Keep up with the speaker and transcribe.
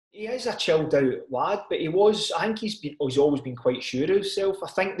He is a chilled out lad, but I think he's always been quite sure of himself. I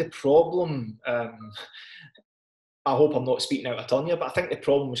think the problem, I hope I'm not speaking out of turn here, but I think the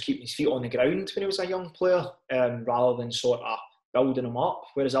problem was keeping his feet on the ground when he was a young player, rather than sort of building him up.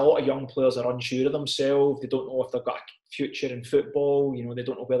 Whereas a lot of young players are unsure of themselves. They don't know if they've got a future in football. They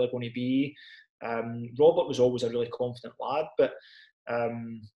don't know where they're going to be. Robert was always a really confident lad, but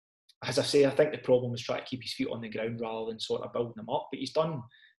as I say, I think the problem was trying to keep his feet on the ground rather than sort of building them up. But he's done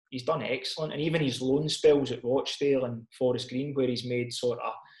excellent, and even his loan spells at Rochdale and Forest Green, where he's made sort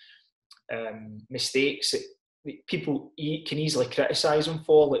of mistakes that people can easily criticise him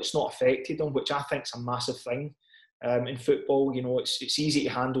for, it's not affected him, which I think is a massive thing in football. It's easy to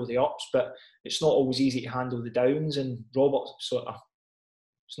handle the ups, but it's not always easy to handle the downs, and Robert sort of,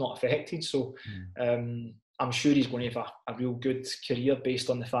 it's not affected. So I'm sure he's going to have a real good career based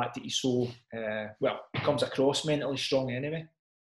on the fact that he's so, he comes across mentally strong anyway.